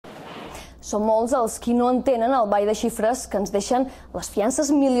Són molts els qui no entenen el ball de xifres que ens deixen les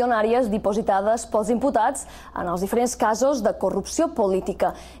fiances milionàries dipositades pels imputats en els diferents casos de corrupció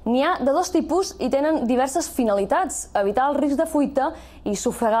política. N'hi ha de dos tipus i tenen diverses finalitats: evitar el risc de fuita i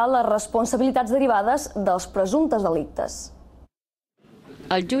sufragar les responsabilitats derivades dels presumptes delictes.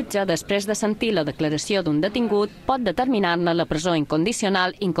 El jutge, després de sentir la declaració d'un detingut, pot determinar-ne la presó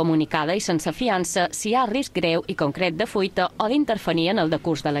incondicional, incomunicada i sense fiança si hi ha risc greu i concret de fuita o d'interferir en el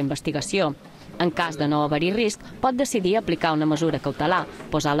decurs de la investigació. En cas de no haver-hi risc, pot decidir aplicar una mesura cautelar,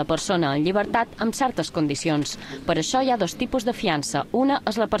 posar la persona en llibertat amb certes condicions. Per això hi ha dos tipus de fiança. Una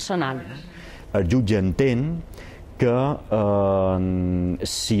és la personal. El jutge entén que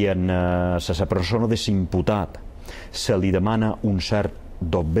si a la persona de l'imputat se li demana un cert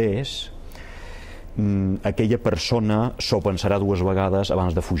dobbers, aquella persona s'ho pensarà dues vegades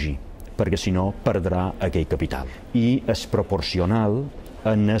abans de fugir, perquè si no perdrà aquell capital. I és proporcional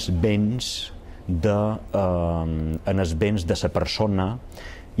en els béns de la persona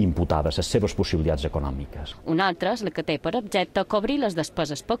imputada, les seves possibilitats econòmiques. Una altra és la que té per objecte cobrir les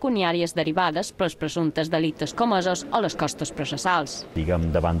despeses pecuniàries derivades pels presumptes delictes comesos o les costes processals. Diguem,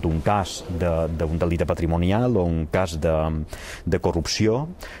 davant d'un cas d'un delicte patrimonial o un cas de corrupció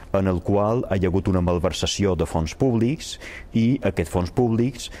en el qual hi ha hagut una malversació de fons públics i aquests fons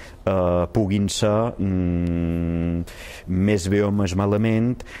públics puguin ser més bé o més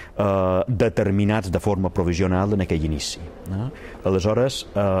malament determinats de forma provisional en aquell inici. Aleshores,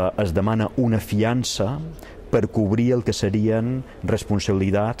 es demana una fiança per cobrir el que serien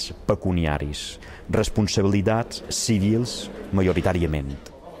responsabilitats pecuniaris, responsabilitats civils majoritàriament.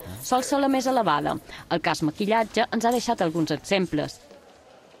 Sol ser la més elevada. El cas maquillatge ens ha deixat alguns exemples.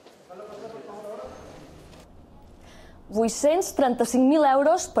 835.000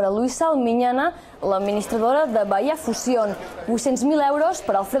 euros per a Luisa Almiñana, l'administradora de Bahia Fusión, 800.000 euros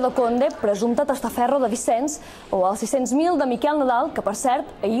per a Alfredo Conde, presumpte testaferro de Vicenç, o els 600.000 de Miquel Nadal, que per cert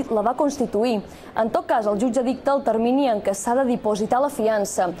ahir la va constituir. En tot cas, el jutge dicta el termini en què s'ha de dipositar la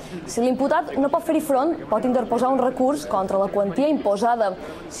fiança. Si l'imputat no pot fer-hi front, pot interposar un recurs contra la quantia imposada.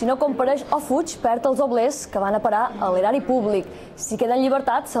 Si no compareix o fuig, perd els doblers que van a parar a l'erari públic. Si queda en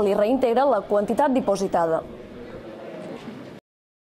llibertat, se li reintegra la quantitat dipositada.